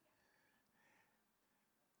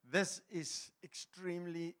This is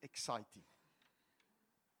extremely exciting.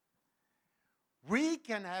 We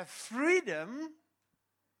can have freedom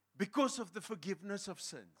because of the forgiveness of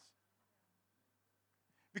sins.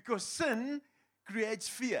 Because sin creates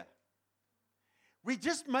fear. We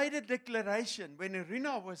just made a declaration when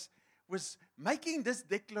Irina was making this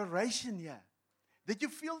declaration here. Did you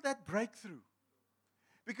feel that breakthrough?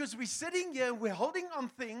 Because we're sitting here and we're holding on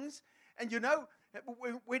things, and you know,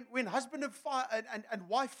 when husband and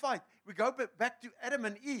wife fight, we go back to Adam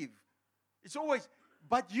and Eve. It's always,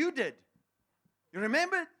 but you did. You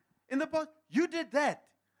remember in the past? You did that.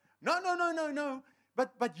 No.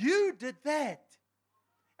 But you did that.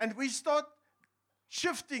 And we start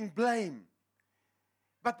shifting blame.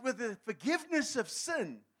 But with the forgiveness of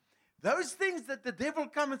sin, those things that the devil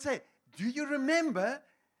come and say, do you remember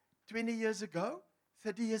 20 years ago,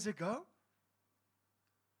 30 years ago?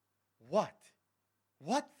 What?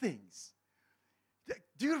 What things?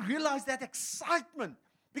 Do you realize that excitement?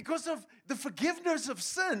 Because of the forgiveness of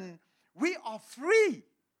sin, we are free.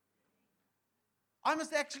 I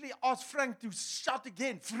must actually ask Frank to shout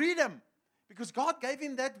again, freedom. Because God gave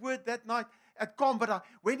him that word that night at COM. But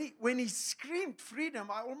when he screamed freedom,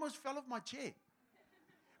 I almost fell off my chair.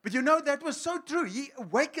 But you know, that was so true. He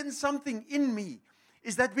awakened something in me.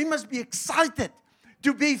 Is that we must be excited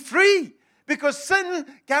to be free. Because sin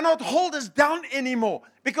cannot hold us down anymore.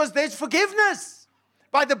 Because there's forgiveness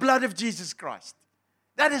by the blood of Jesus Christ.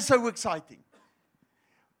 That is so exciting.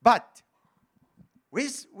 But,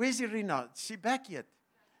 where's Irina? Is she back yet?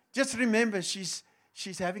 Just remember, she's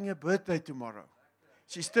having a birthday tomorrow.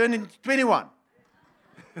 She's turning 21.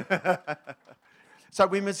 So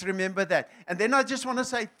we must remember that. And then I just want to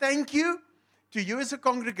say thank you to you as a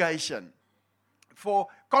congregation for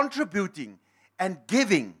contributing and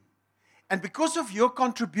giving. And because of your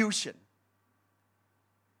contribution,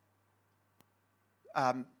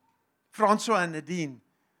 Francois and Nadine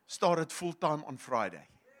started full-time on Friday.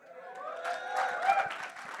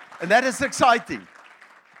 And that is exciting.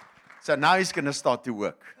 So now he's going to start to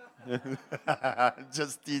work.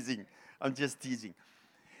 Just teasing. I'm just teasing.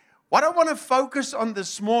 What I want to focus on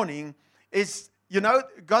this morning is, you know,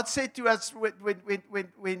 God said to us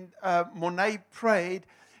when Monet prayed,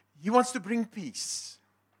 He wants to bring peace.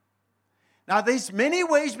 Now, there's many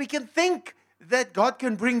ways we can think that God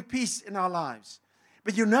can bring peace in our lives.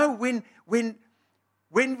 But you know, when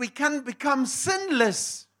we can become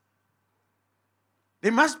sinless,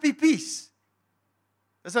 there must be peace.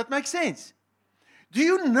 Does that make sense? Do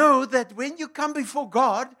you know that when you come before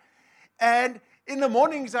God, and in the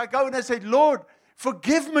mornings I go and I say, Lord,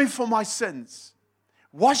 forgive me for my sins.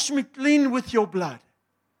 Wash me clean with your blood.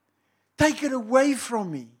 Take it away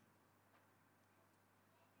from me.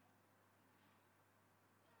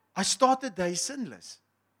 I start the day sinless.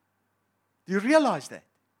 Do you realize that?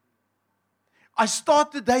 I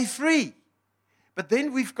start the day free. But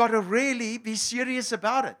then we've got to really be serious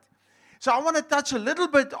about it. So I want to touch a little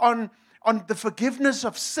bit on the forgiveness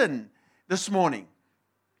of sin this morning.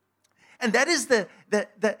 And that is the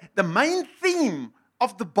main theme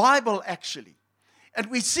of the Bible, actually. And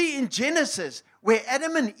we see in Genesis where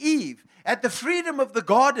Adam and Eve had the freedom of the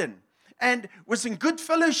garden and was in good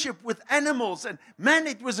fellowship with animals. And man,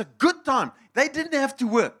 it was a good time. They didn't have to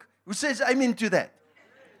work. Who says amen to that?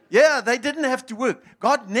 Yeah, they didn't have to work.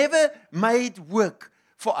 God never made work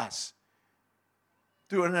for us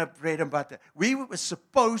to earn bread and butter. We were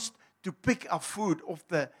supposed to pick our food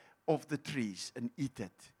off the trees and eat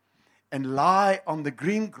it. And lie on the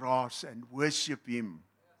green grass and worship Him.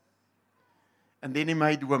 And then He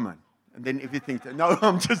made woman. And then everything. No,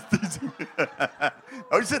 I'm just teasing. I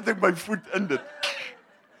was setting my foot in it.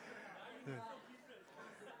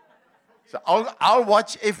 So I'll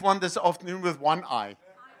watch F1 this afternoon with one eye.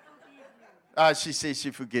 She says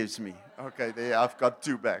she forgives me. Okay, there, I've got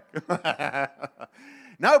two back.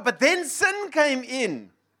 No, but then sin came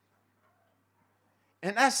in.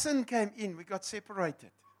 And as sin came in, we got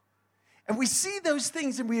separated. And we see those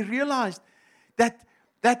things and we realize that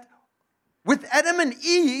with Adam and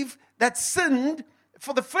Eve that sinned,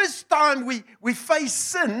 for the first time we face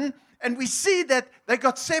sin and we see that they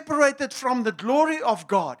got separated from the glory of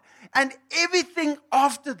God. And everything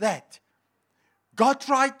after that, God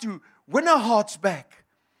tried to win our hearts back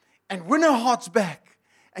and win our hearts back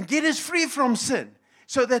and get us free from sin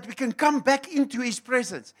so that we can come back into His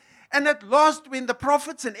presence. And at last, when the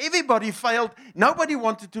prophets and everybody failed, nobody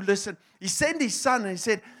wanted to listen. He sent His Son and He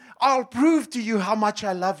said, I'll prove to you how much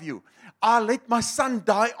I love you. I'll let my Son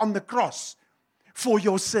die on the cross for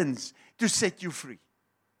your sins to set you free.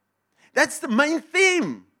 That's the main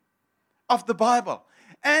theme of the Bible.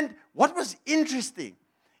 And what was interesting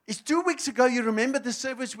Is 2 weeks ago, you remember the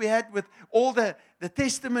service we had with all the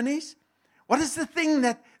testimonies? What is the thing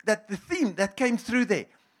the theme that came through there?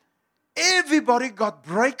 Everybody got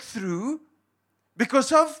breakthrough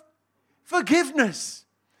because of forgiveness.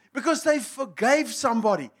 Because they forgave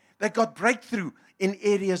somebody. They got breakthrough in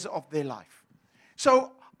areas of their life.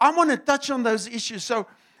 So I want to touch on those issues. So,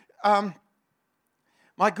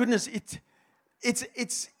 my goodness,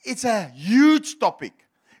 it's a huge topic.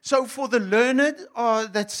 So for the learned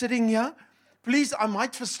that's sitting here, please, I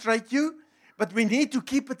might frustrate you, but we need to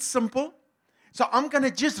keep it simple. So I'm going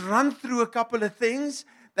to just run through a couple of things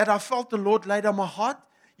that I felt the Lord laid on my heart.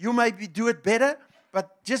 You maybe do it better,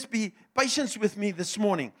 but just be patient with me this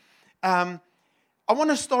morning. I want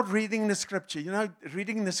to start reading the scripture. You know,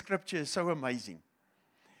 reading the scripture is so amazing.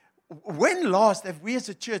 When last have we as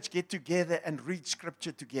a church get together and read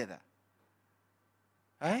scripture together?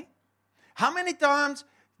 Hey? How many times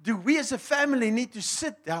do we as a family need to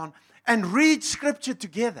sit down and read scripture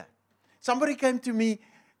together? Somebody came to me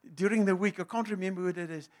during the week. I can't remember who it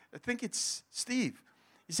is. I think it's Steve.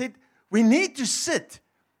 He said, we need to sit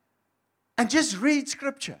and just read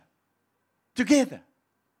scripture together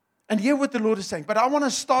and hear what the Lord is saying. But I want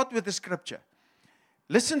to start with the scripture.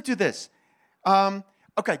 Listen to this.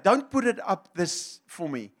 Okay, don't put it up this for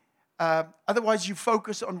me. Otherwise, you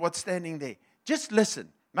focus on what's standing there. Just listen.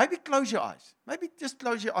 Maybe close your eyes. Maybe just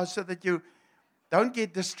close your eyes so that you don't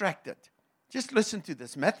get distracted. Just listen to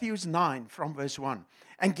this. Matthew 9 from verse 1.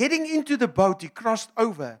 And getting into the boat, he crossed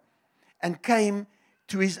over and came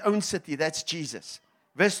to his own city. That's Jesus.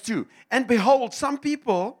 Verse 2. And behold, some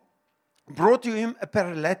people brought to him a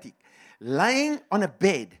paralytic, laying on a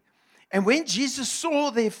bed. And when Jesus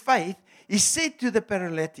saw their faith, he said to the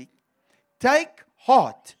paralytic, take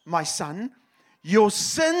heart, my son, your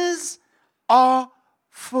sins are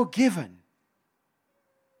forgiven.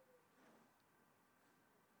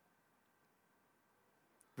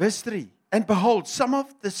 Verse 3. And behold, some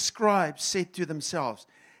of the scribes said to themselves,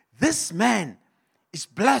 this man is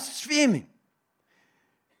blaspheming.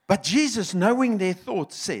 But Jesus, knowing their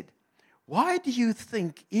thoughts, said, why do you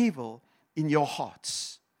think evil in your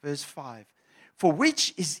hearts? Verse 5. For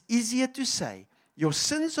which is easier to say, your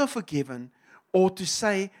sins are forgiven, or to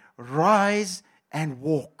say, rise and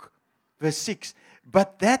walk? Verse 6.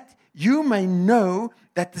 But that you may know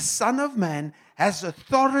that the Son of Man has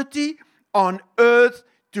authority on earth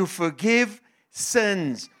to forgive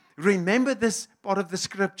sins. Remember this part of the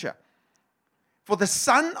scripture. For the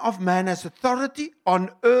Son of Man has authority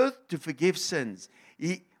on earth to forgive sins.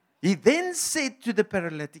 He then said to the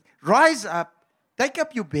paralytic, rise up, take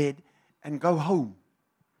up your bed, and go home.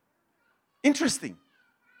 Interesting.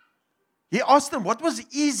 He asked them, what was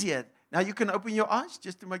easier? Now you can open your eyes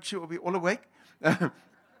just to make sure we're all awake.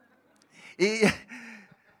 He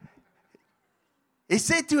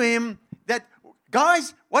said to him that,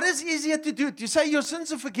 guys, what is easier to do? To say your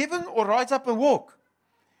sins are forgiven or rise up and walk?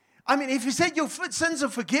 I mean, if you said your sins are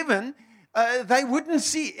forgiven, they wouldn't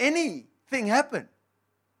see anything happen.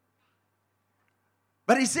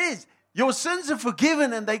 But he says, your sins are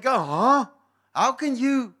forgiven, and they go, huh? How can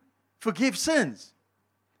you forgive sins?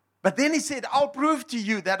 But then he said, I'll prove to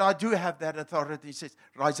you that I do have that authority. He says,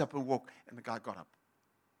 rise up and walk. And the guy got up.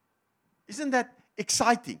 Isn't that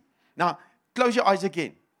exciting? Now, close your eyes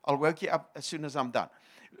again. I'll wake you up as soon as I'm done.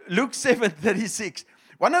 Luke 7:36.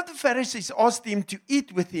 One of the Pharisees asked him to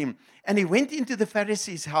eat with him, and he went into the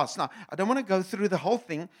Pharisee's house. Now, I don't want to go through the whole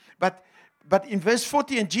thing, but in verse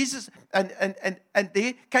 40, and Jesus, and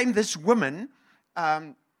there came this woman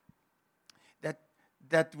that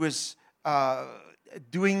was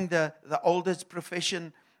doing the oldest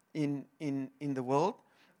profession in the world.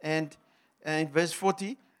 And in verse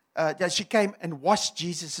 40, that she came and washed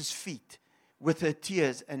Jesus' feet with her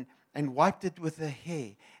tears and wiped it with her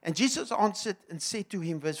hair. And Jesus answered and said to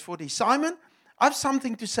him, verse 40, Simon, I have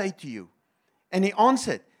something to say to you. And he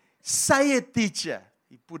answered, say it, teacher.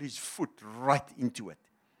 He put his foot right into it.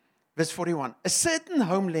 Verse 41, a certain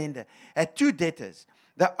homelander had two debtors.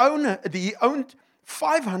 He owned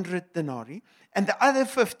 500 denarii and the other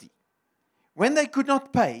 50. When they could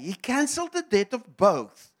not pay, he cancelled the debt of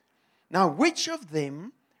both. Now, which of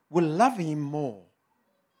them will love him more?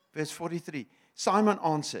 Verse 43, Simon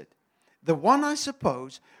answered, the one, I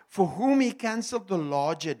suppose, for whom he cancelled the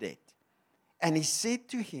larger debt. And he said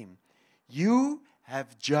to him, you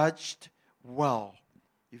have judged well.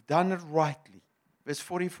 You've done it rightly. Verse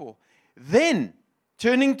 44. Then,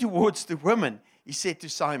 turning towards the woman, he said to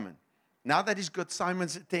Simon, now that he's got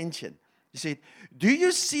Simon's attention, he said, do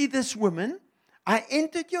you see this woman? I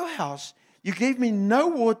entered your house. You gave me no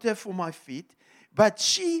water for my feet, but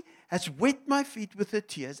she has wet my feet with her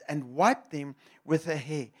tears and wiped them with her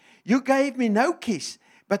hair. You gave me no kiss,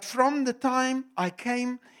 but from the time I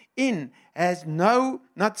came in has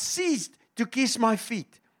not ceased to kiss my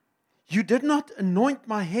feet. You did not anoint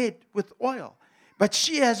my head with oil, but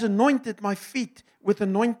she has anointed my feet with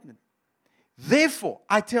anointment. Therefore,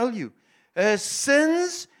 I tell you, her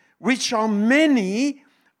sins, which are many,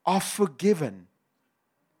 are forgiven.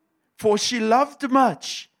 For she loved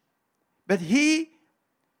much, but he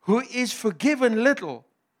who is forgiven little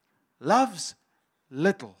loves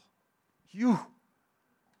little.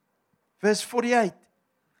 Verse 48.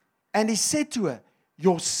 And he said to her,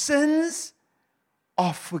 your sins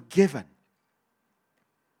are forgiven.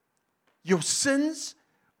 Your sins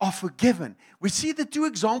are forgiven. We see the two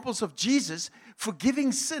examples of Jesus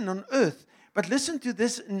forgiving sin on earth. But listen to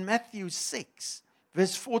this in Matthew 6,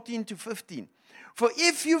 verse 14 to 15. For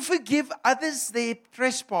if you forgive others their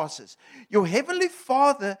trespasses, your heavenly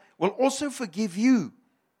Father will also forgive you.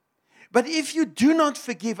 But if you do not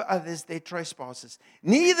forgive others their trespasses,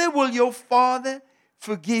 neither will your Father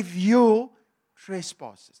forgive your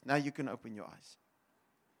trespasses. Now you can open your eyes.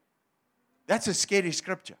 That's a scary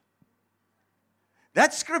scripture.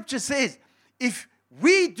 That scripture says, if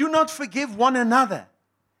we do not forgive one another,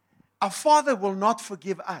 our Father will not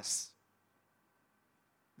forgive us.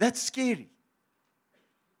 That's scary.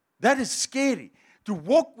 That is scary. To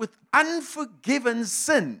walk with unforgiven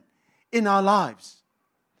sin in our lives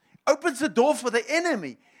opens the door for the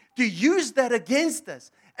enemy to use that against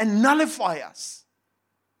us and nullify us.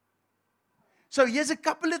 So here's a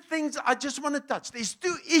couple of things I just want to touch. There's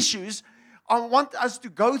two issues I want us to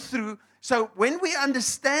go through. So when we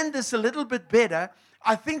understand this a little bit better,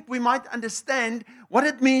 I think we might understand what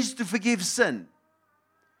it means to forgive sin.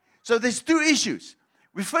 So there's two issues.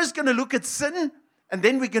 We're first going to look at sin, and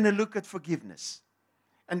then we're going to look at forgiveness.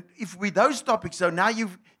 And if we those topics, so now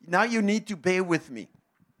you need to bear with me.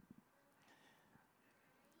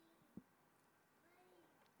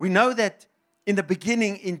 We know that in the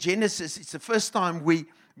beginning in Genesis, it's the first time we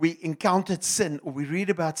encountered sin, or we read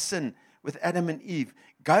about sin with Adam and Eve,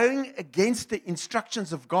 going against the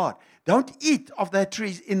instructions of God. Don't eat of that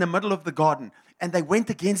tree in the middle of the garden. And they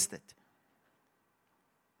went against it.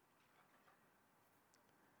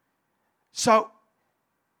 So,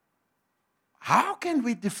 how can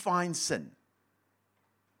we define sin?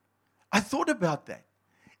 I thought about that.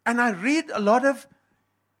 And I read a lot of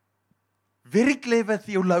very clever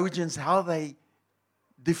theologians, how they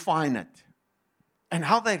define it. And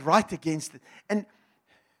how they write against it. And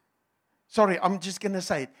sorry, I'm just going to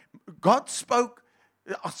say it. God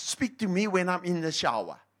speak to me when I'm in the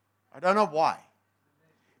shower. I don't know why.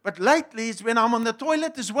 But lately, it's when I'm on the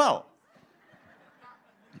toilet as well.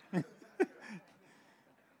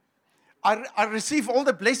 I receive all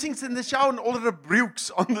the blessings in the shower and all the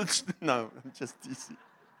rebukes on the... No, I'm just teasing.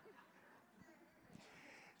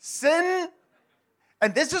 Sin,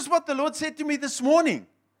 and this is what the Lord said to me this morning.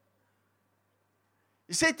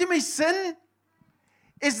 He said to me, sin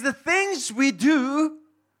is the things we do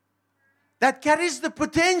that carries the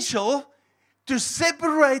potential to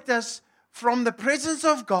separate us from the presence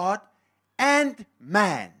of God and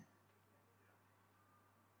man.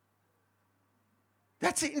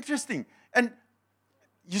 That's interesting. And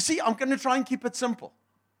you see, I'm going to try and keep it simple.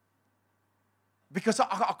 Because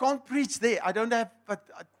I can't preach there. I don't have, but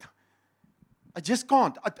I just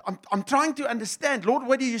can't. I'm trying to understand, Lord,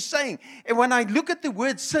 what are you saying? And when I look at the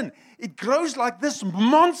word sin, it grows like this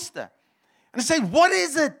monster. And I say, what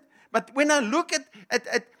is it? But when I look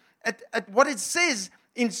at what it says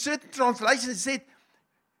in certain translations, it said,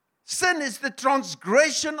 sin is the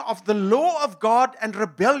transgression of the law of God and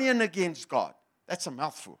rebellion against God. That's a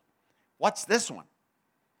mouthful. What's this one?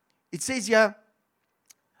 It says here,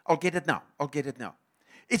 I'll get it now.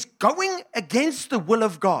 It's going against the will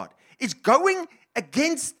of God. It's going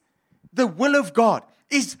against the will of God.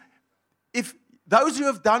 If those who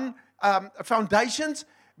have done foundations,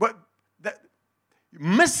 but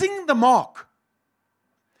missing the mark.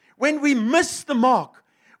 When we miss the mark,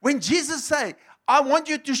 when Jesus say, I want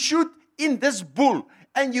you to shoot in this bull,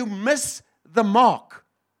 and you miss the mark.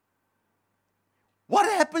 What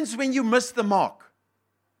happens when you miss the mark?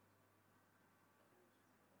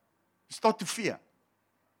 You start to fear.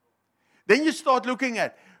 Then you start looking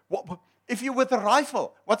at, if you're with a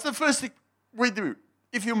rifle, what's the first thing we do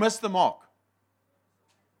if you miss the mark?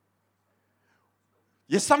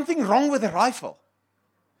 There's something wrong with the rifle.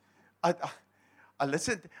 I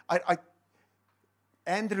listened.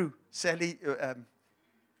 Andrew Sally,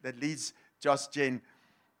 that leads Josh Jen,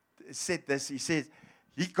 said this. He says,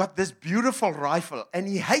 he got this beautiful rifle, and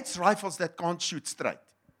he hates rifles that can't shoot straight.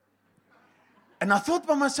 And I thought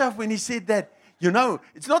by myself when he said that,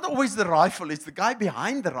 it's not always the rifle, it's the guy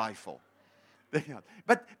behind the rifle.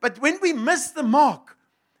 But when we miss the mark,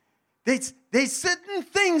 there's certain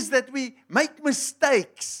things that we make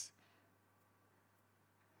mistakes.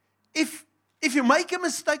 If you make a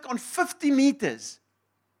mistake on 50 meters,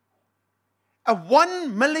 a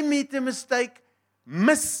 1 millimeter mistake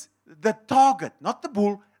miss the target, not the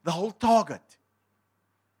bull, the whole target.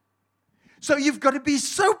 So you've got to be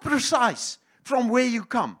so precise from where you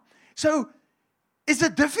come. So is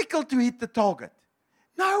it difficult to hit the target?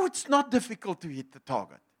 No, it's not difficult to hit the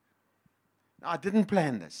target. Now, I didn't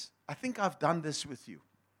plan this. I think I've done this with you.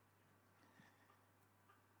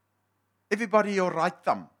 Everybody, your right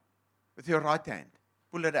thumb with your right hand.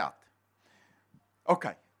 Pull it out.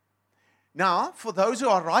 Okay. Now, for those who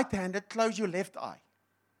are right-handed, close your left eye.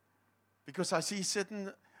 Because I see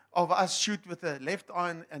certain of us shoot with the left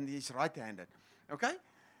eye and he's right-handed. Okay?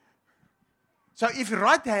 So if you're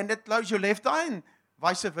right-handed, close your left eye and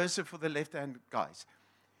vice versa for the left-hand guys.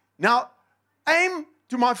 Now, aim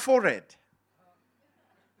to my forehead.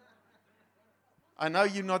 I know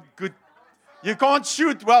you're not good. You can't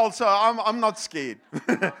shoot well, so I'm not scared.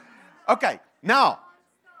 Okay, now.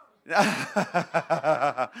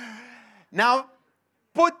 Now,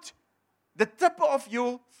 put the tip of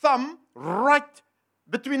your thumb right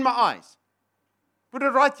between my eyes. Put it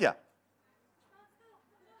right here.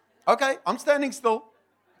 Okay, I'm standing still.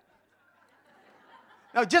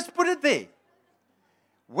 Now, just put it there.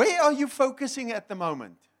 Where are you focusing at the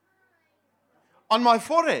moment? On my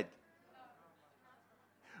forehead.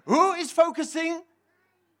 Who is focusing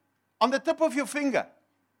on the tip of your finger?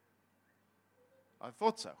 I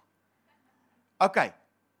thought so. Okay.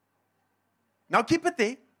 Now keep it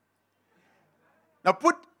there. Now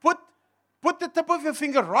put the tip of your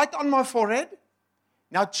finger right on my forehead.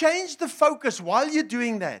 Now change the focus while you're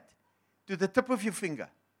doing that to the tip of your finger.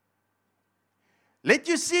 Let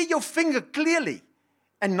you see your finger clearly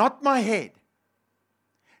and not my head.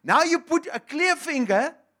 Now you put a clear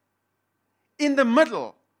finger in the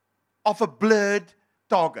middle of a blurred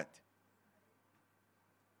target.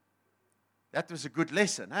 That was a good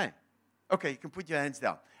lesson, eh? Okay, you can put your hands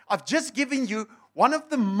down. I've just given you one of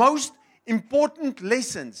the most important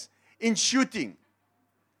lessons in shooting.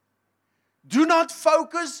 Do not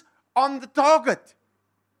focus on the target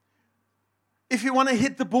if you want to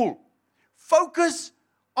hit the bull. Focus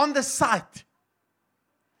on the sight.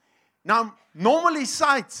 Now, normally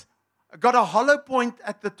sights got a hollow point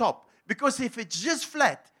at the top because if it's just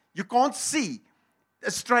flat, you can't see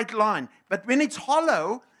a straight line. But when it's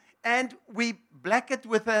hollow and we black it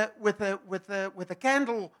with a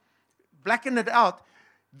candle, blacken it out,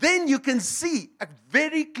 then you can see a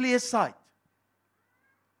very clear sight.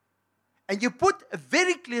 And you put a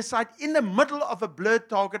very clear sight in the middle of a blurred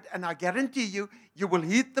target, and I guarantee you, you will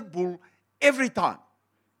hit the bull every time.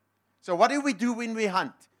 So what do we do when we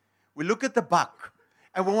hunt? We look at the buck,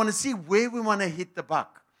 and we want to see where we want to hit the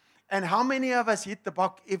buck. And how many of us hit the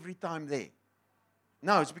buck every time there?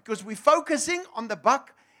 No, it's because we're focusing on the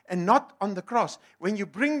buck and not on the cross. When you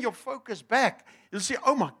bring your focus back, you'll see,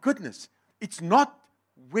 oh my goodness, it's not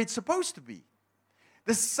where it's supposed to be.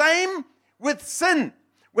 The same with sin.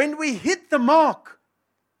 When we hit the mark,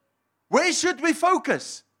 where should we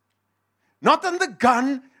focus? Not on the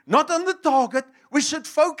gun, not on the target. We should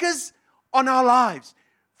focus on our lives.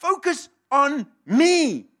 Focus on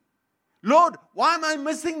me. Lord, why am I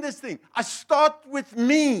missing this thing? I start with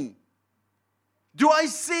me. Do I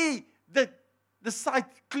see the sight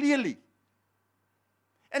clearly?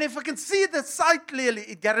 And if I can see the sight clearly,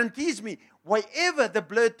 it guarantees me wherever the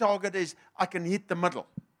blurred target is, I can hit the middle.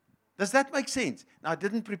 Does that make sense? Now, I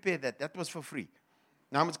didn't prepare that. That was for free.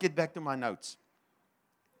 Now, let's get back to my notes.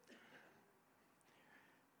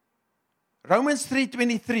 Romans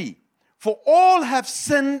 3:23. For all have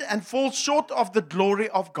sinned and fall short of the glory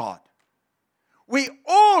of God. We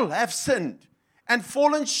all have sinned and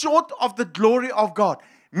fallen short of the glory of God.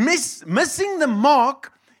 Missing the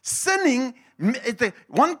mark, sinning,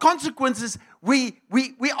 one consequence is we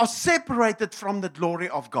are separated from the glory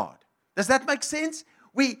of God. Does that make sense?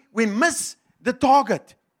 We miss the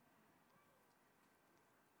target.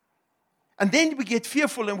 And then we get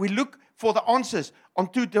fearful and we look for the answers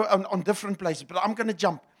on different places. But I'm going to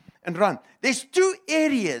jump and run. There's two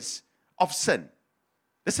areas of sin.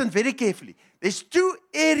 Listen very carefully. There's two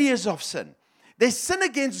areas of sin. There's sin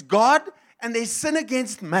against God and there's sin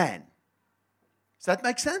against man. Does that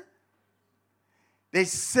make sense?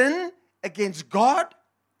 There's sin against God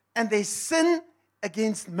and there's sin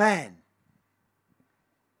against man.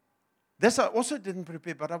 This I also didn't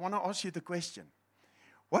prepare, but I want to ask you the question.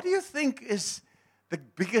 What do you think is the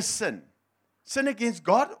biggest sin Sin against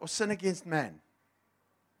God or sin against man?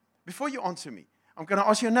 Before you answer me, I'm going to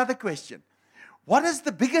ask you another question. What is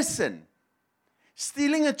the biggest sin?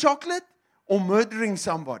 Stealing a chocolate or murdering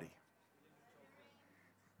somebody?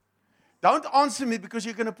 Don't answer me because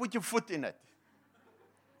you're going to put your foot in it.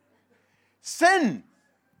 Sin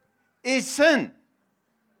is sin.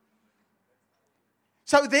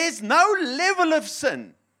 So there's no level of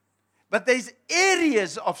sin, but there's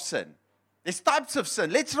areas of sin. There's types of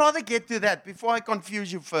sin. Let's rather get to that before I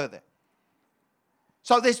confuse you further.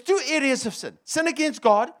 So there's two areas of sin. Sin against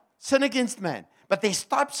God, sin against man. But there's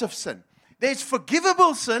types of sin. There's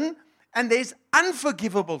forgivable sin and there's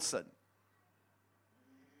unforgivable sin.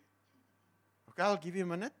 Okay, I'll give you a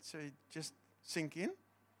minute so you just sink in.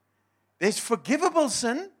 There's forgivable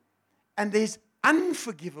sin and there's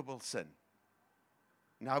unforgivable sin.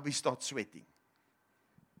 Now we start sweating.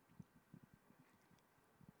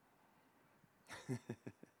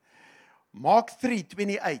 Mark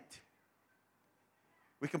 3:28.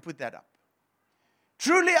 We can put that up.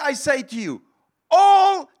 Truly I say to you,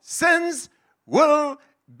 all sins will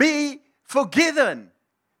be forgiven.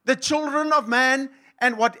 The children of man,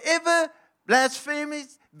 and whatever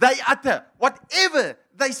blasphemies they utter, whatever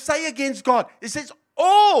they say against God, it says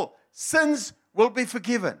all sins will be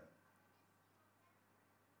forgiven.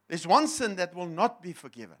 There's one sin that will not be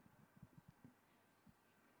forgiven.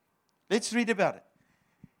 Let's read about it.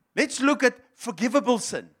 Let's look at forgivable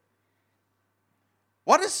sin.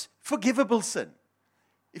 What is forgivable sin?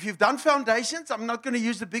 If you've done foundations, I'm not going to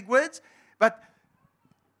use the big words, but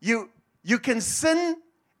you can sin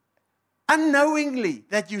unknowingly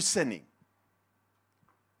that you're sinning.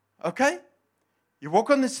 Okay? You walk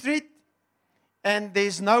on the street and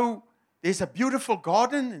there's a beautiful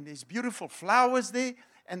garden and there's beautiful flowers there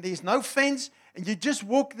and there's no fence and you just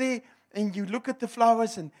walk there and you look at the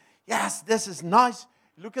flowers and yes, this is nice.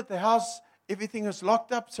 Look at the house. Everything is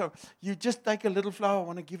locked up, so you just take a little flower. I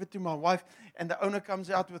want to give it to my wife, and the owner comes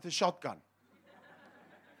out with a shotgun.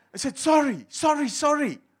 I said, sorry.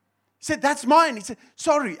 He said, that's mine. He said,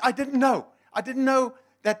 sorry, I didn't know. I didn't know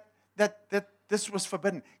that this was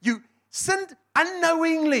forbidden. You sinned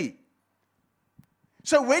unknowingly.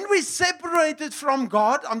 So when we separated from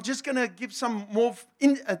God, I'm just going to give some more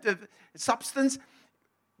substance.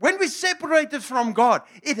 When we separated from God,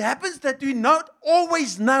 it happens that we not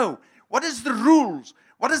always know what is the rules,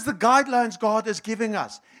 what is the guidelines God is giving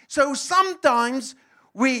us. So sometimes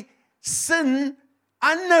we sin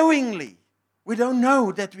unknowingly. We don't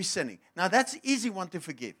know that we're sinning. Now that's an easy one to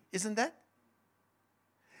forgive, isn't that?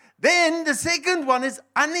 Then the second one is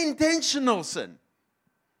unintentional sin.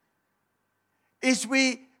 Is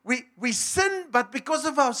we sin, but because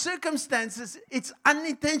of our circumstances, it's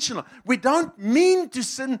unintentional. We don't mean to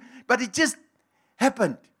sin, but it just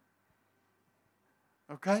happened.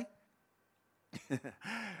 Okay?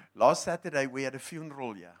 Last Saturday, we had a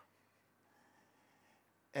funeral here.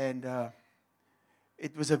 And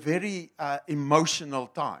it was a very emotional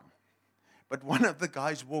time. But one of the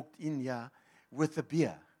guys walked in here with a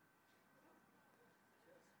beer.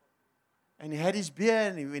 And he had his beer,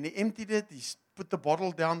 and when he emptied it, he put the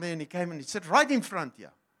bottle down there, and he came and he sat right in front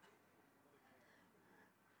here.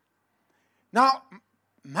 Now,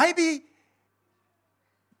 maybe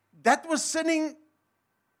that was sinning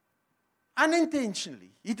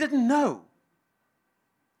unintentionally. He didn't know.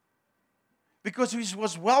 Because he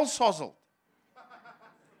was well sozzled.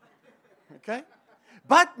 Okay?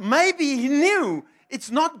 But maybe he knew it's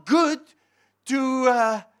not good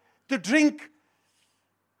to drink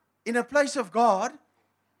in a place of God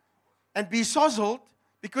and be sozzled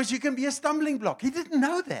because you can be a stumbling block. He didn't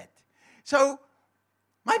know that. So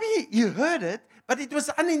maybe you heard it, but it was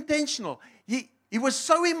unintentional. He was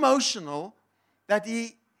so emotional that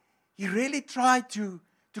he really tried to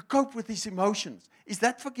cope with his emotions. Is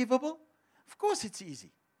that forgivable? Of course it's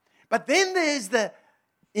easy. But then there's the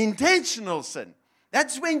intentional sin.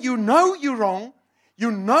 That's when you know you're wrong,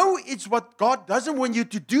 you know it's what God doesn't want you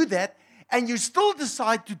to do that, and you still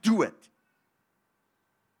decide to do it.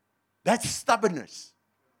 That's stubbornness.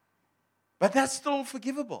 But that's still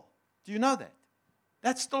forgivable. Do you know that?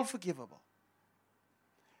 That's still forgivable.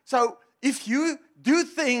 So if you do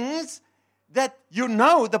things that you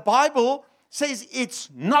know the Bible says it's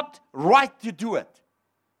not right to do it,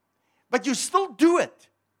 but you still do it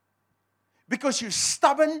because you're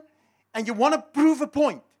stubborn and you want to prove a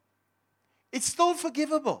point, it's still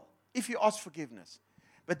forgivable if you ask forgiveness.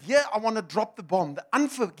 But here I want to drop the bomb. The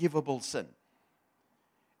unforgivable sin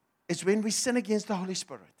is when we sin against the Holy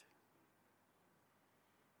Spirit.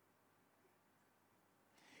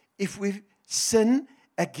 If we sin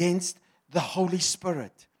against the Holy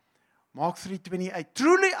Spirit. Mark 3:28.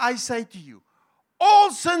 Truly I say to you,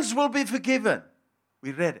 all sins will be forgiven.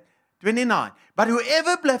 We read it. 29. But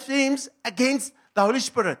whoever blasphemes against the Holy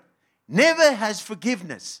Spirit never has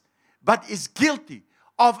forgiveness, but is guilty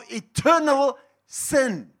of eternal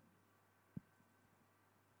sin.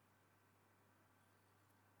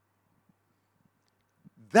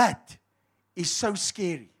 That is so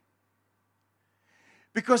scary.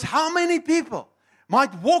 Because how many people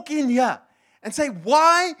might walk in here and say,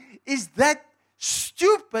 why is that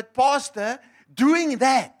stupid pastor doing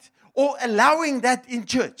that or allowing that in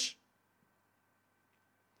church?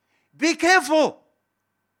 Be careful.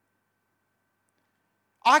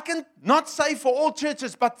 I can not say for all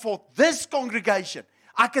churches, but for this congregation,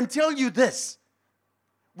 I can tell you this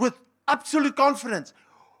with absolute confidence.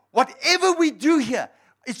 Whatever we do here,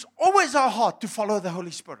 it's always our heart to follow the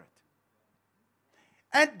Holy Spirit.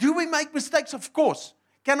 And do we make mistakes? Of course.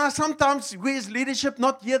 Can I sometimes, we as leadership,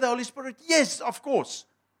 not hear the Holy Spirit? Yes, of course.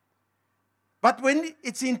 But when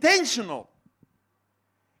it's intentional,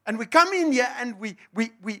 and we come in here and we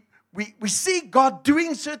see God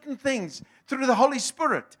doing certain things through the Holy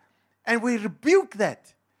Spirit, and we rebuke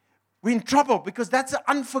that, we're in trouble because that's an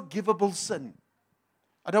unforgivable sin.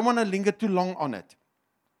 I don't want to linger too long on it.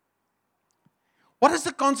 What is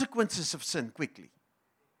the consequences of sin, quickly?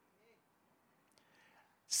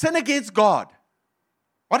 Sin against God.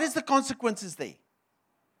 What is the consequences there?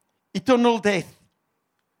 Eternal death.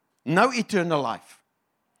 No eternal life.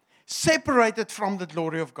 Separated from the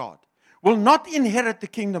glory of God. Will not inherit the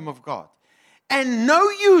kingdom of God. And no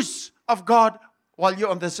use of God while you're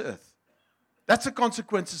on this earth. That's the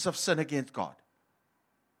consequences of sin against God.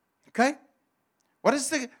 Okay? What is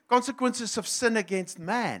the consequences of sin against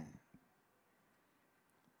man?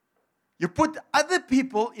 You put other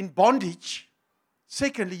people in bondage.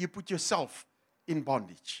 Secondly, you put yourself in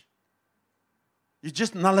bondage. You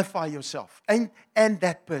just nullify yourself and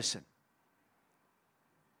that person.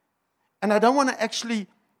 And I don't want to actually,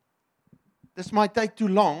 this might take too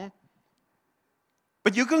long,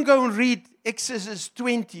 but you can go and read Exodus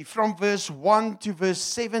 20 from verse 1 to verse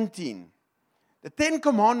 17. The 10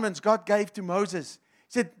 commandments God gave to Moses.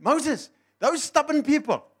 He said, Moses, those stubborn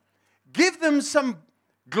people, give them some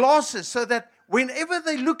glasses so that whenever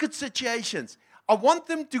they look at situations, I want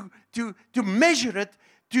them to measure it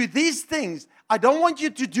to these things. I don't want you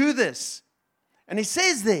to do this. And he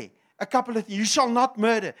says there a couple of things. You shall not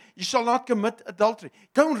murder. You shall not commit adultery.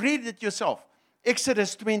 Go and read it yourself.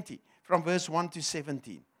 Exodus 20 from verse 1 to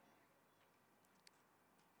 17.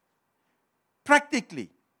 Practically,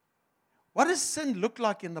 what does sin look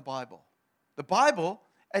like in the Bible? The Bible,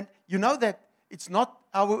 and you know that it's not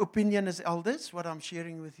our opinion as elders, what I'm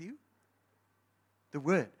sharing with you. The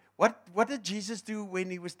Word. What did Jesus do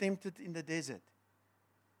when he was tempted in the desert?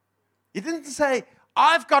 He didn't say,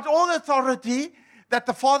 I've got all the authority that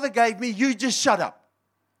the Father gave me, you just shut up.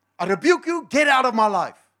 I rebuke you, get out of my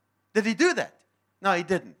life. Did he do that? No, he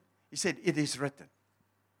didn't. He said, it is written.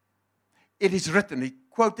 It is written. He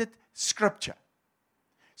quoted Scripture.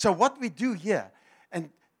 So what we do here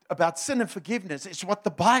and about sin and forgiveness is what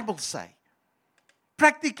the Bible says.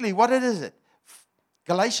 Practically, what is it?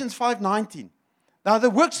 Galatians 5:19. Now the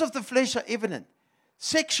works of the flesh are evident.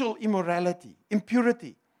 Sexual immorality,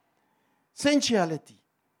 impurity, sensuality,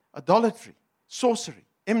 idolatry, sorcery,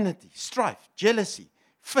 enmity, strife, jealousy,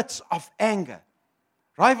 fits of anger,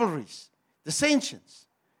 rivalries, dissensions,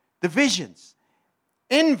 divisions,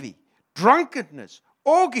 envy, drunkenness,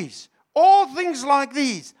 orgies, all things like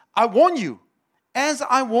these. I warn you, as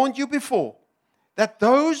I warned you before, that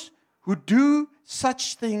those who do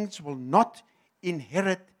such things will not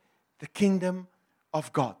inherit the kingdom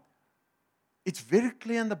of God. It's very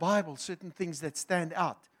clear in the Bible, certain things that stand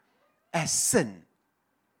out as sin.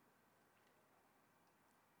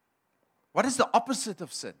 What is the opposite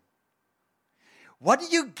of sin? What do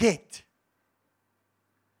you get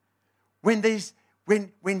when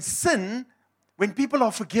people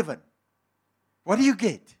are forgiven? What do you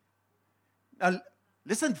get? Now,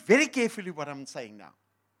 listen very carefully what I'm saying now.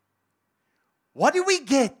 What do we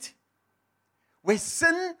get where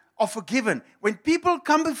sin are forgiven? When people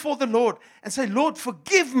come before the Lord and say, Lord,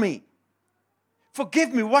 forgive me.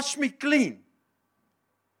 Forgive me, wash me clean.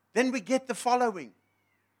 Then we get the following.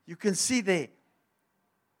 You can see there.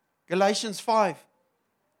 Galatians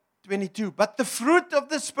 5:22. But the fruit of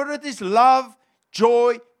the Spirit is love,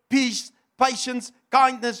 joy, peace, patience,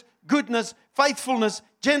 kindness, goodness, faithfulness,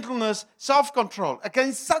 gentleness, self-control.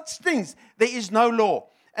 Against such things there is no law.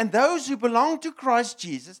 And those who belong to Christ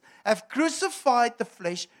Jesus have crucified the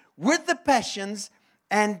flesh with the passions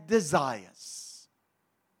and desires.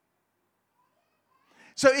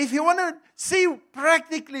 So if you want to see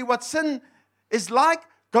practically what sin is like,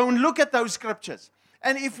 Go and look at those scriptures.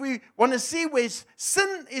 And if we want to see where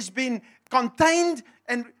sin is being contained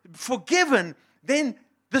and forgiven, then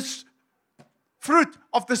this fruit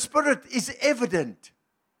of the Spirit is evident.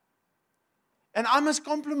 And I must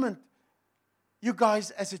compliment you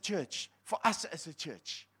guys as a church, for us as a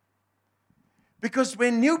church. Because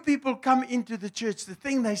when new people come into the church, the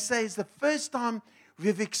thing they say is the first time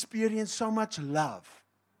we've experienced so much love.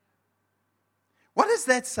 What does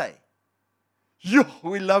that say? Yo,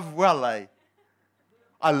 we love well, eh?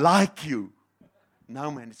 I like you. No,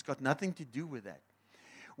 man, it's got nothing to do with that.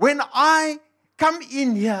 When I come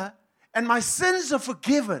in here and my sins are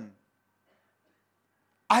forgiven,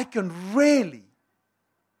 I can really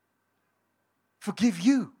forgive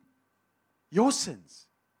you, your sins.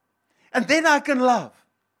 And then I can love.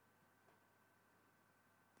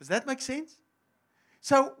 Does that make sense?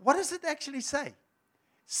 So what does it actually say?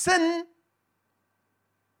 Sin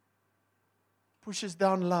pushes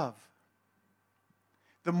down love.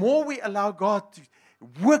 The more we allow God to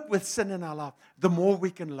work with sin in our life, the more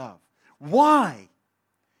we can love. Why?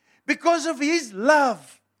 Because of His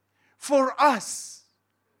love for us.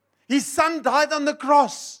 His Son died on the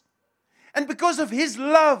cross. And because of His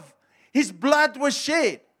love, His blood was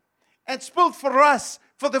shed and spilled for us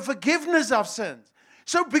for the forgiveness of sins.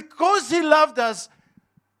 So because He loved us,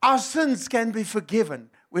 our sins can be forgiven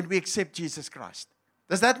when we accept Jesus Christ.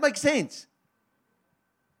 Does that make sense?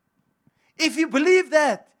 If you believe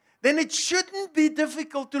that, then it shouldn't be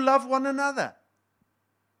difficult to love one another.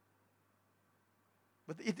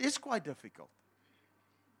 But it is quite difficult.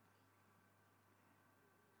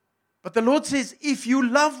 But the Lord says, if you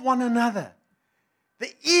love one another,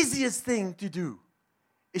 the easiest thing to do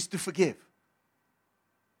is to forgive.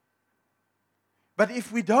 But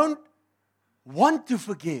if we don't want to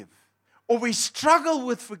forgive, or we struggle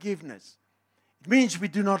with forgiveness, it means we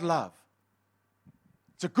do not love.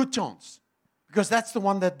 It's a good chance. Because that's the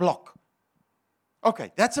one that block.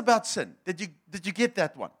 Okay, that's about sin. Did you get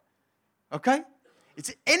that one? Okay?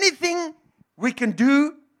 It's anything we can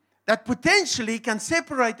do that potentially can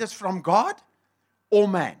separate us from God or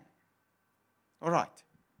man. All right.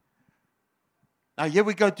 Now here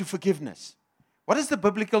we go to forgiveness. What is the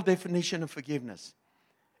biblical definition of forgiveness?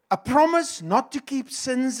 A promise not to keep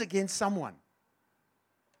sins against someone.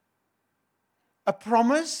 A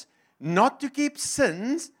promise not to keep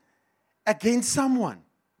sins against someone.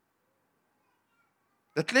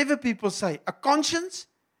 The clever people say, a conscious,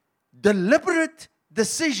 deliberate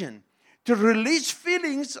decision to release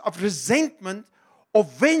feelings of resentment or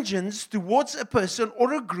vengeance towards a person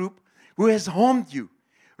or a group who has harmed you,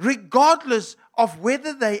 regardless of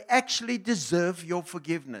whether they actually deserve your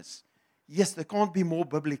forgiveness. Yes, they can't be more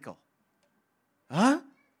biblical. Huh?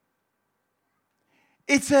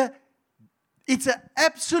 It's an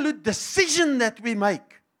absolute decision that we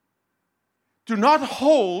make to not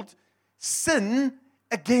hold sin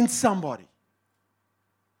against somebody.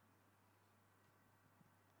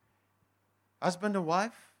 Husband and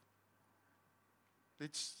wife,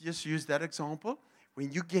 let's just use that example.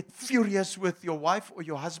 When you get furious with your wife or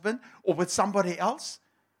your husband or with somebody else,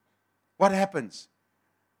 what happens?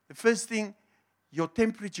 The first thing, your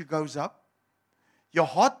temperature goes up, your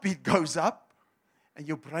heartbeat goes up, and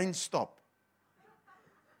your brain stops.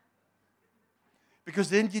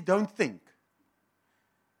 Because then you don't think.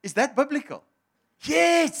 Is that biblical?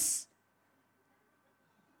 Yes.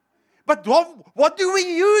 But what do we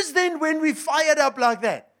use then when we fired up like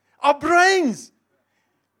that? Our brains.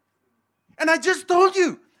 And I just told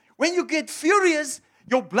you, when you get furious,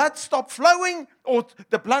 your blood stops flowing, or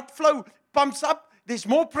the blood flow pumps up, there's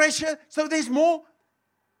more pressure, so there's more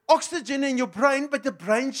oxygen in your brain, but the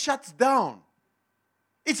brain shuts down.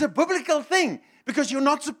 It's a biblical thing, because you're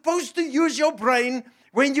not supposed to use your brain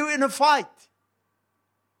when you're in a fight.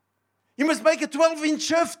 You must make a 12-inch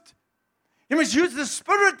shift. You must use the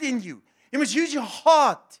Spirit in you. You must use your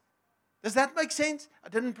heart. Does that make sense? I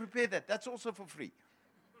didn't prepare that. That's also for free.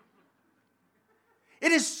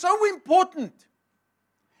 It is so important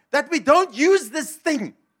that we don't use this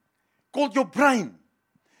thing called your brain.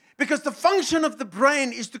 Because the function of the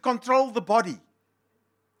brain is to control the body,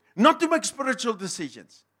 not to make spiritual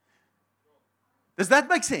decisions. Does that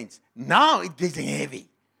make sense? Now it's getting heavy.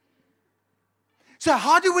 So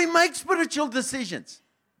how do we make spiritual decisions?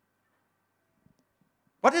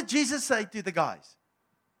 What did Jesus say to the guys?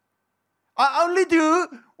 I only do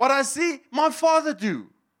what I see my Father do.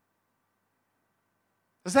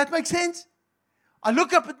 Does that make sense? I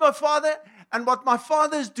look up at my Father, and what my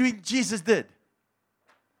Father is doing, Jesus did.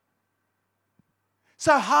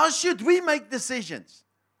 So how should we make decisions?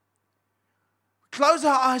 Close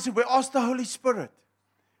our eyes and we ask the Holy Spirit,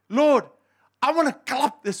 Lord, I want to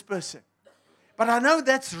clap this person. But I know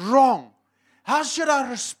that's wrong. How should I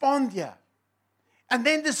respond here? And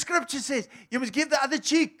then the scripture says, you must give the other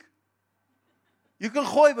cheek. You can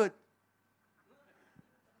gooi it.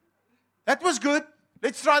 That was good.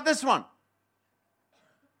 Let's try this one.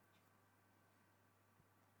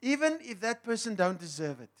 Even if that person don't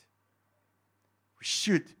deserve it, we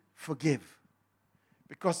should forgive.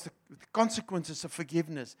 Because the consequences of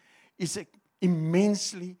forgiveness is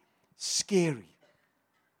immensely scary.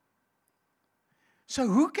 So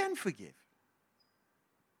who can forgive?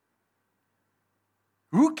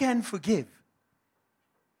 Who can forgive?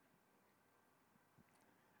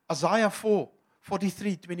 Isaiah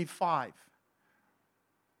 43:25.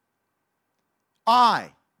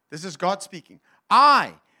 This is God speaking.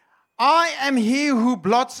 I am he who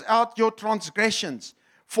blots out your transgressions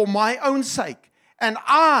for my own sake, and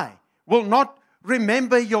I will not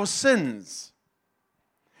remember your sins.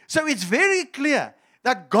 So it's very clear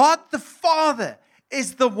that God the Father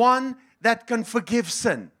is the one that can forgive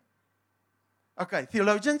sin. Okay,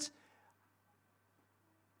 theologians,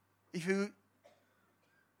 if you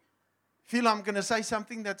feel I'm going to say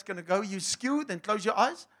something that's going to go you skew, then close your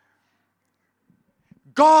eyes.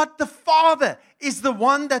 God the Father is the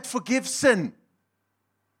one that forgives sin.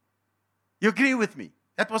 You agree with me?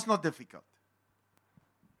 That was not difficult.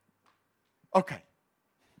 Okay.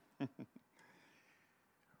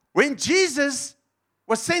 When Jesus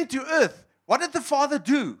was sent to earth, what did the Father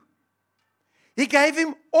do? He gave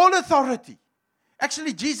him all authority.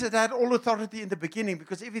 Actually, Jesus had all authority in the beginning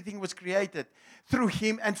because everything was created through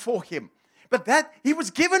him and for him. But that he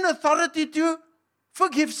was given authority to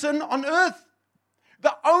forgive sin on earth.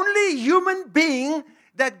 The only human being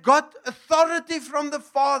that got authority from the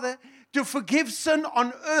Father to forgive sin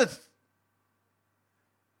on earth.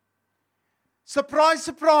 Surprise,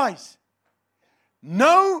 surprise.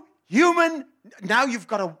 No human, now you've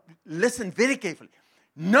got to listen very carefully.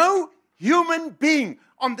 No human being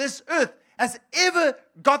on this earth has ever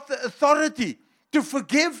got the authority to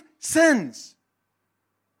forgive sins.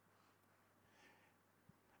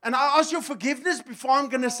 And I ask your forgiveness before I'm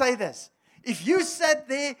going to say this. If you sat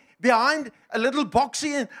there behind a little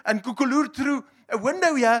boxy and kukuloer through a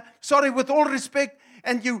window here, sorry, with all respect,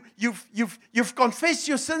 and you've confessed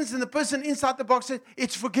your sins, and the person inside the box said,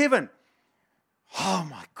 it's forgiven. Oh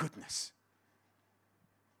my goodness.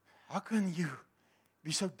 How can you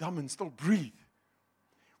be so dumb and still breathe?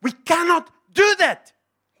 We cannot do that.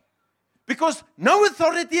 Because no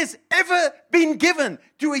authority has ever been given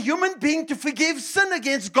to a human being to forgive sin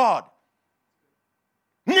against God.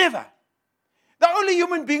 Never. The only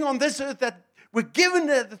human being on this earth that were given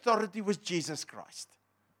that authority was Jesus Christ.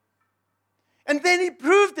 And then he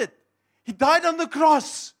proved it. He died on the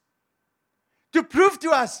cross to prove to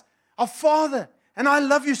us, our Father, and I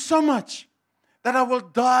love you so much that I will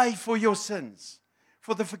die for your sins,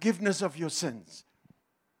 for the forgiveness of your sins.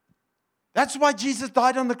 That's why Jesus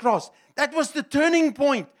died on the cross. That was the turning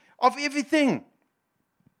point of everything.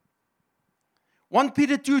 1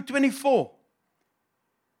 Peter 2:24.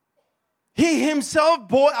 He himself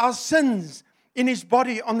bore our sins in his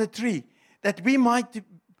body on the tree, that we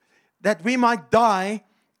might die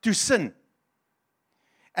to sin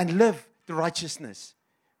and live to righteousness.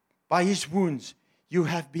 By his wounds you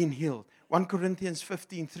have been healed. 1 Corinthians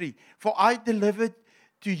 15:3. For I delivered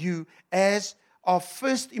to you as of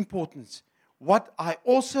first importance what I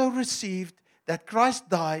also received, that Christ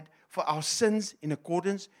died for our sins in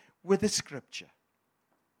accordance with the Scripture.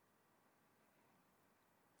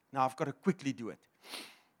 Now I've got to quickly do it.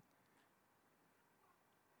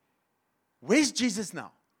 Where's Jesus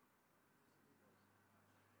now?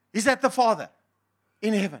 He's at the Father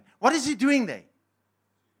in heaven. What is he doing there?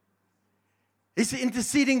 He's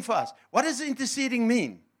interceding for us. What does interceding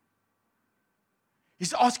mean?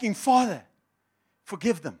 He's asking, Father,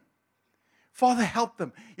 forgive them. Father, help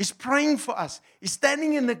them. He's praying for us. He's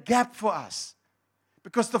standing in the gap for us.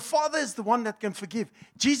 Because the Father is the one that can forgive.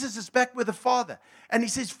 Jesus is back with the Father. And he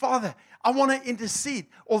says, Father, I want to intercede.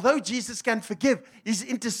 Although Jesus can forgive, he's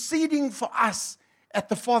interceding for us at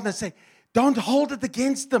the Father and say, don't hold it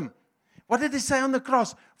against them. What did he say on the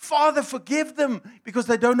cross? Father, forgive them because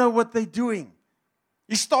they don't know what they're doing.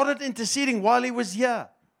 He started interceding while he was here.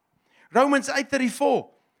 Romans 8:34.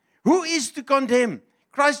 Who is to condemn?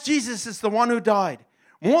 Christ Jesus is the one who died.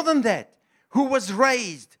 More than that, who was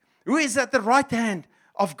raised, who is at the right hand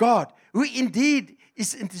of God, who indeed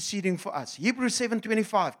is interceding for us. Hebrews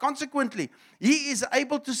 7:25. Consequently, he is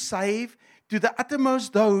able to save to the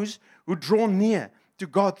uttermost those who draw near to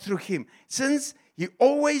God through him, since he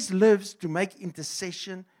always lives to make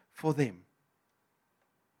intercession for them.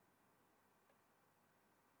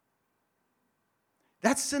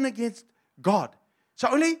 That's sin against God. So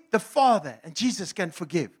only the Father and Jesus can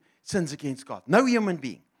forgive sins against God. No human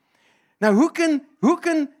being. Now, who can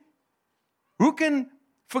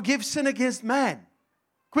forgive sin against man?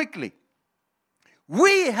 Quickly.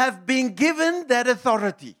 We have been given that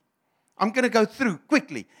authority. I'm going to go through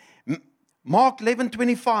quickly. Mark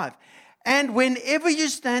 11:25. And whenever you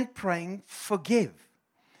stand praying, forgive,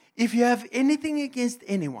 if you have anything against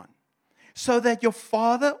anyone, so that your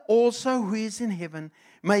Father also who is in heaven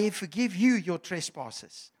may forgive you your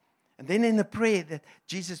trespasses. And then in the prayer that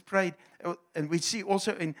Jesus prayed, and we see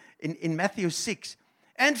also in Matthew 6,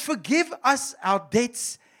 and forgive us our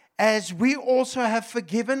debts as we also have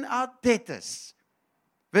forgiven our debtors.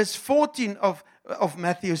 Verse 14 of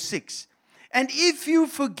Matthew 6. And if you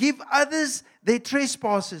forgive others their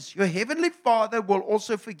trespasses, your heavenly Father will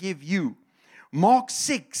also forgive you. Mark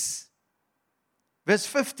 6, verse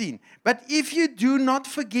 15. But if you do not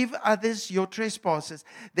forgive others their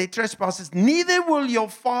trespasses, neither will your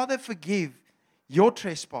Father forgive your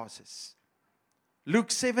trespasses. Luke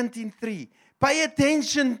 17:3. Pay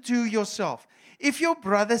attention to yourself. If your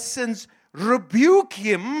brother sins, rebuke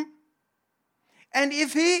him, and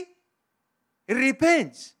if he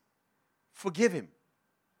repents, forgive him.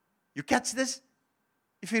 You catch this?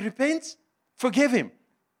 If he repents, forgive him.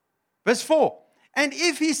 Verse 4. And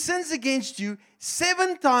if he sins against you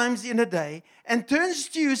 7 times in a day and turns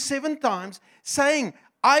to you 7 times, saying,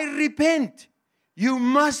 I repent, you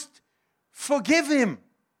must forgive him.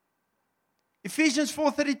 Ephesians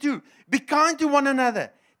 4:32. Be kind to one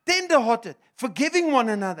another, tender-hearted, forgiving one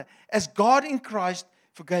another, as God in Christ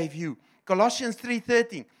forgave you. Colossians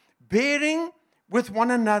 3:13. Bearing with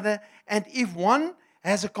one another, and if one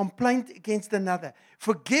has a complaint against another,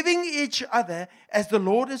 forgiving each other as the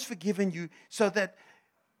Lord has forgiven you, so that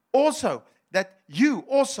you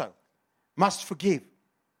also must forgive.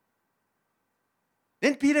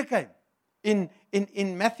 Then Peter came in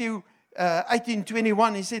Matthew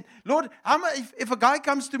 18:21. He said, Lord, if a guy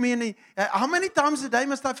comes to me and how many times a day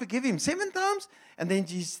must I forgive him? 7 times? And then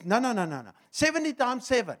Jesus, no. 70 times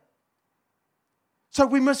 7. So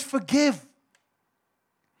we must forgive.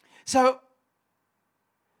 So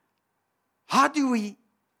how do we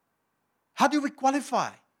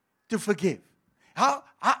qualify to forgive?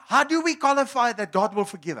 How do we qualify that God will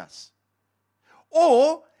forgive us?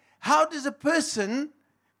 Or how does a person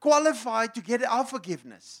qualify to get our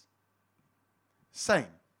forgiveness?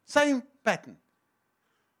 Same pattern.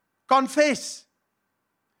 Confess.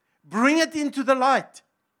 Bring it into the light.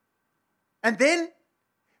 And then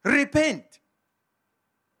repent.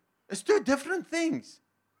 It's 2 different things.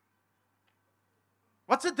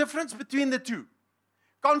 What's the difference between the 2?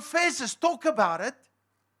 Confess is talk about it.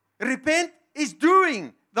 Repent is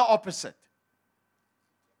doing the opposite.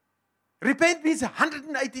 Repent means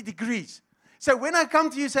 180 degrees. So when I come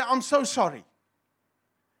to you and say, I'm so sorry.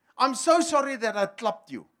 I'm so sorry that I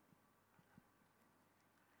clapped you.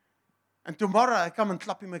 And tomorrow I come and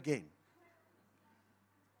clap him again.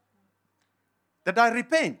 Did I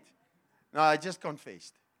repent? No, I just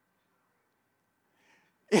confessed.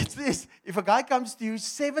 It's this. If a guy comes to you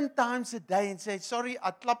 7 times a day and says, sorry,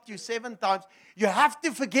 I clapped you 7 times, you have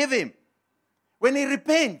to forgive him when he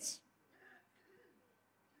repents.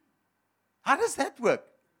 How does that work?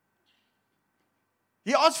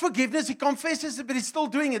 He asks forgiveness, he confesses it, but he's still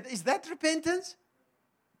doing it. Is that repentance?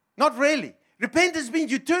 Not really. Repentance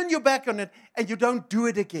means you turn your back on it and you don't do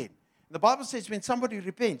it again. The Bible says when somebody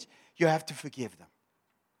repents, you have to forgive them.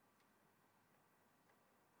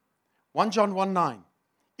 1 John 1:9.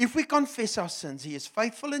 If we confess our sins, he is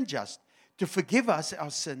faithful and just to forgive us our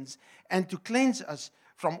sins and to cleanse us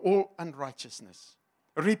from all unrighteousness.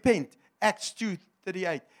 Repent. Acts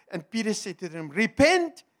 2:38. And Peter said to them,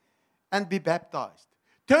 repent and be baptized.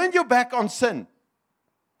 Turn your back on sin.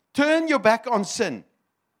 Turn your back on sin.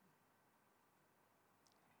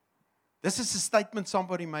 This is a statement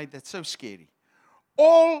somebody made that's so scary.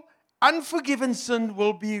 All unforgiven sin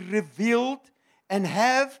will be revealed and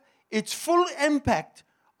have its full impact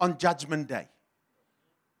on Judgment Day.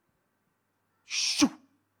 Shoo!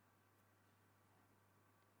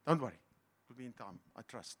 Don't worry. We'll be in time. I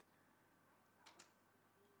trust.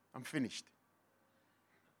 I'm finished.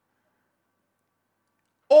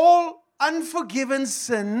 All unforgiven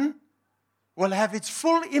sin will have its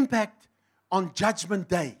full impact on Judgment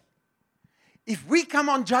Day. If we come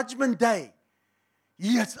on Judgment Day,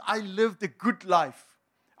 yes, I lived a good life.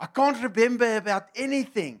 I can't remember about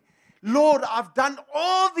anything. Lord, I've done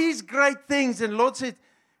all these great things. And Lord said,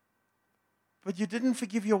 but you didn't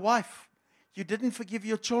forgive your wife. You didn't forgive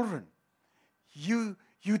your children. You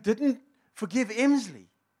didn't forgive Emslie.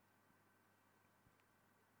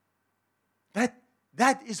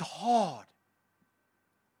 That is hard.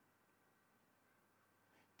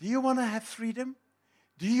 Do you want to have freedom?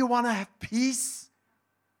 Do you want to have peace?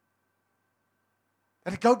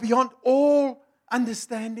 That go beyond all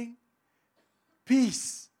understanding?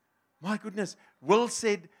 Peace. My goodness. Will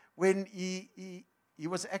said when he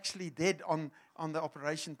was actually dead on the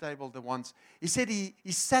operation table the once, he said he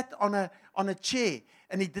sat on a chair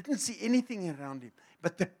and he didn't see anything around him.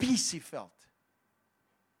 But the peace he felt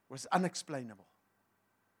was unexplainable.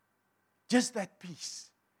 Just that peace.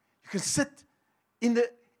 You can sit in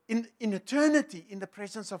eternity in the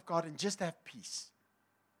presence of God and just have peace.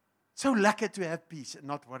 So lucky to have peace and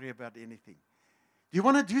not worry about anything. Do you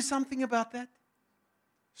want to do something about that?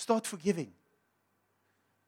 Start forgiving.